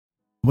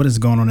What is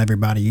going on,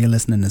 everybody? You're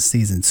listening to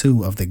season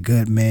 2 of the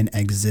Good Men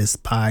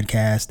Exist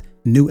podcast.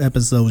 New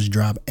episodes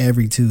drop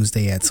every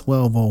Tuesday at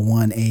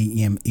 12:01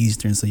 a.m.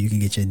 Eastern, so you can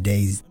get your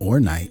days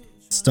or night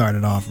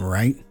started off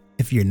right.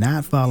 If you're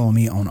not following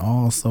me on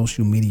all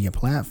social media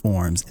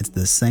platforms, it's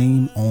the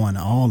same on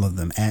all of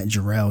them at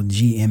Jarrell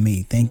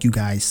GME. Thank you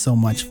guys so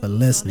much for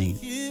listening.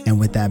 And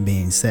with that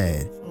being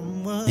said,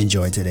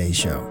 enjoy today's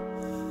show.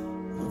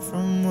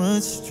 From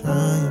what's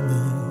trying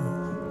me.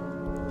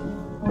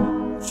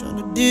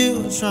 Trying to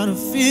deal, trying to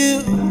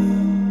feel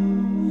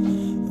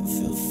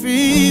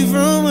free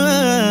from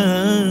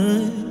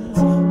us.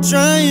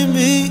 Trying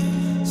me,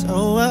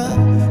 so I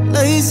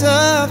lace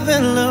up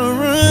and I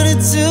run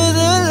into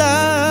the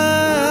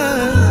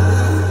light.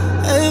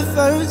 At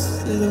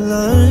first to the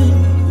line,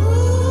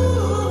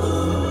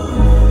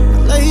 I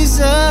lace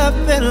up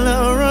and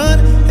I run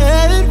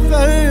at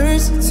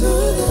first to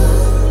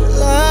the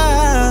light.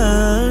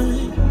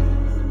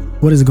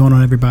 What is going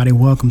on, everybody?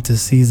 Welcome to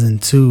season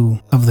 2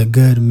 of the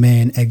Good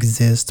Men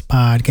Exist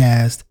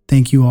podcast.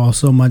 Thank you all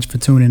so much for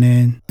tuning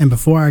in. And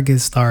before I get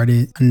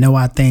started, I know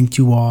I thanked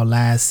you all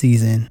last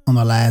season on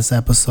the last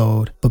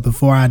episode, but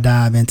before I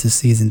dive into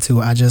season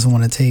 2, I just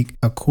want to take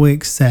a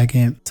quick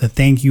second to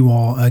thank you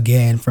all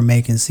again for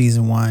making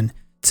season 1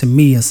 to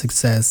me a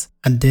success.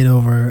 I did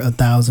over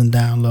 1,000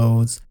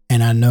 downloads.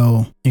 And I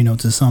know,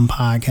 to some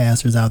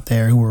podcasters out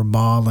there who are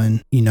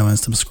balling, in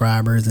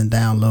subscribers and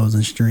downloads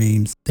and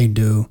streams, they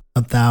do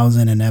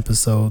 1,000 an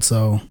episode.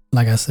 So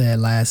like I said,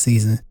 last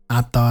season,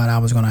 I thought I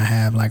was going to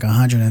have like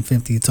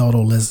 150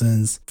 total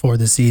listens for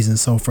the season.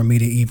 So for me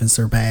to even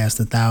surpass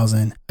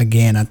 1,000,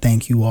 again, I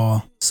thank you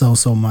all so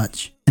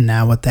much. And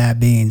now with that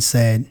being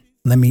said,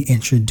 let me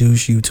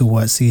introduce you to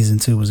what season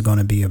 2 is going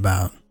to be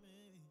about.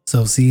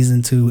 So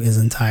season 2 is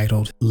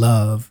entitled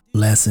Love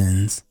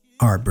Lessons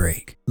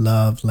Heartbreak.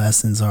 Love,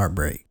 lessons,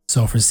 heartbreak.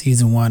 So for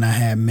season 1, I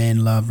had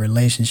men, love,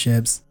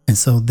 relationships. And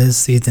so this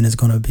season is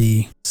going to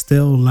be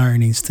still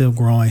learning, still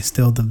growing,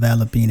 still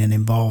developing and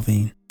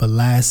evolving. But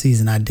last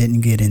season, I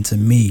didn't get into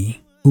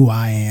me, who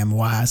I am,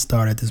 why I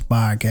started this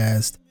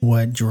podcast,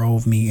 what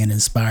drove me and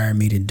inspired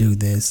me to do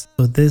this.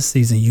 So this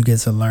season, you get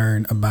to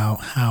learn about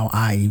how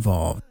I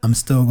evolved. I'm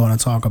still going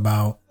to talk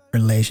about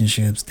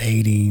relationships,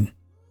 dating,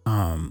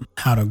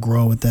 how to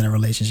grow within a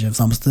relationship.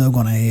 So I'm still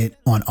going to hit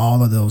on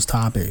all of those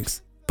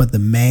topics. But the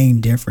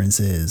main difference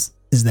is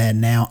that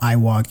now I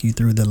walk you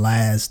through the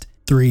last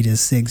 3 to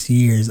 6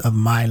 years of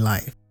my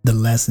life, the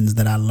lessons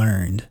that I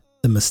learned,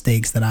 the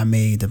mistakes that I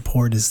made, the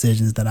poor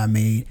decisions that I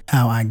made,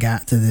 how I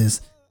got to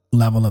this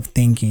level of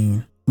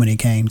thinking when it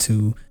came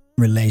to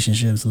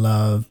relationships,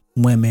 love,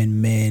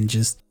 women, men,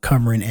 just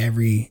covering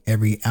every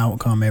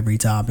outcome, every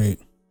topic,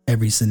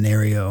 every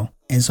scenario.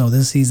 And so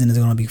this season is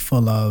going to be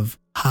full of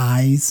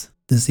highs.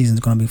 This season is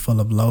going to be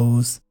full of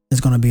lows.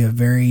 It's going to be a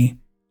very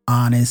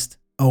honest,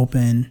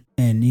 open,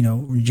 and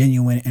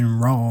genuine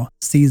and raw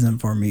season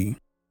for me.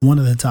 One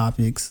of the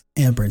topics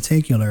in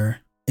particular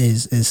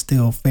is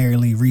still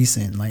fairly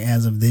recent, like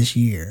as of this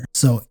year.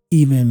 So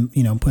even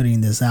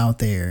putting this out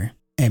there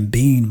and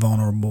being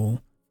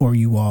vulnerable for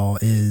you all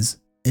it's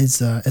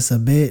a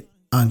bit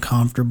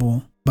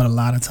uncomfortable, but a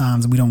lot of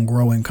times we don't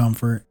grow in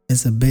comfort.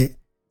 It's a bit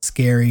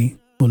scary.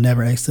 We'll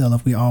never excel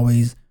if we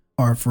always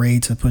are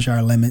afraid to push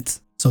our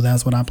limits. So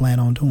that's what I plan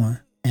on doing.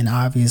 And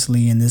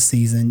obviously in this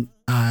season,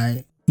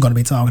 I'm going to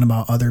be talking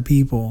about other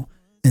people.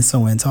 And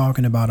so in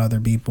talking about other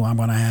people, I'm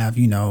going to have,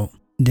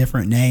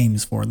 different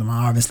names for them.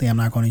 Obviously, I'm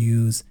not going to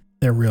use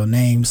their real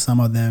names. Some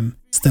of them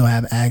still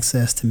have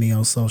access to me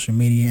on social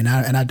media. And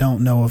I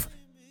don't know if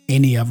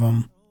any of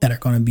them that are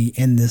going to be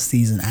in this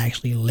season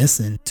actually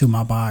listen to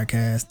my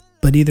podcast.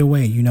 But either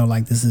way,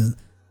 this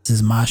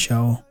is my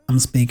show. I'm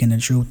speaking the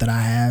truth that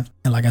I have.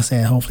 And like I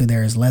said, hopefully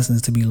there is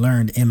lessons to be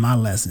learned in my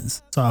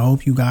lessons. So I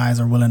hope you guys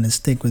are willing to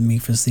stick with me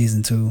for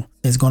season 2.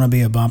 It's going to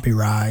be a bumpy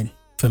ride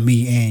for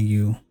me and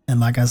you. And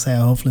like I said,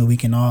 hopefully we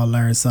can all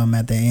learn something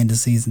at the end of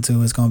season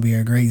 2. It's going to be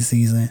a great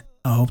season.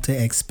 I hope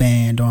to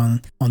expand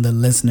on the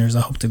listeners.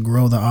 I hope to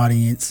grow the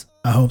audience.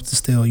 I hope to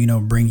still,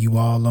 bring you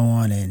all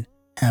on and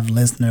have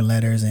listener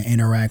letters and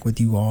interact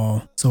with you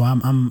all. So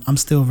I'm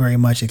still very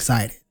much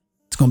excited.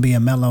 It's going to be a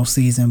mellow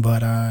season,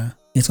 but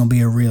it's going to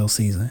be a real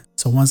season.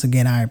 So once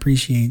again, I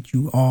appreciate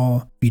you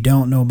all. If you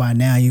don't know by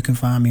now, you can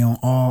find me on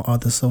all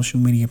other social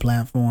media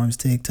platforms,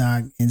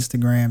 TikTok,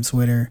 Instagram,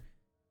 Twitter,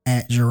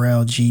 at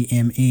Jarrell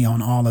GME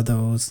on all of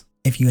those.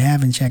 If you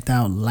haven't checked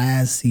out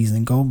last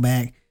season, go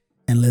back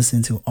and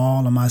listen to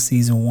all of my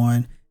season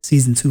 1.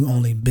 Season 2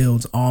 only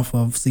builds off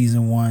of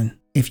season 1.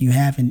 If you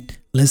haven't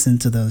listened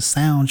to the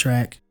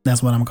soundtrack,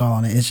 that's what I'm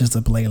calling it. It's just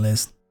a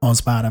playlist on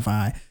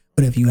Spotify.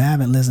 But if you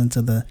haven't listened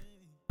to the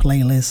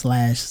playlist /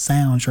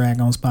 soundtrack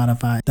on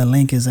Spotify, the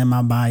link is in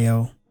my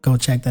bio. Go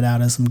check that out.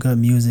 There's some good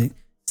music.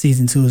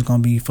 Season 2 is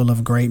going to be full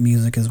of great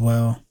music as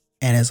well.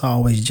 And as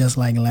always, just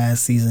like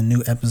last season,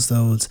 new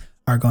episodes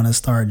are going to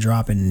start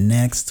dropping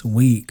next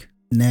week.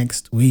 July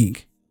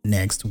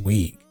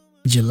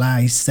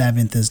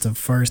 7th is the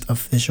first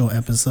official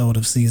episode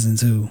of season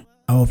 2.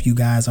 I hope you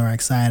guys are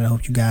excited. I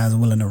hope you guys are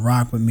willing to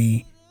rock with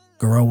me,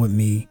 grow with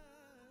me,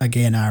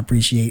 Again, I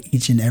appreciate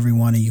each and every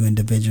one of you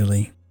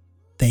individually.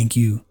 Thank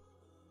you.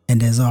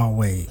 And as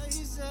always,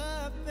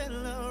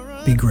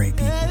 be great,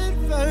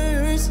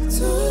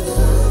 people.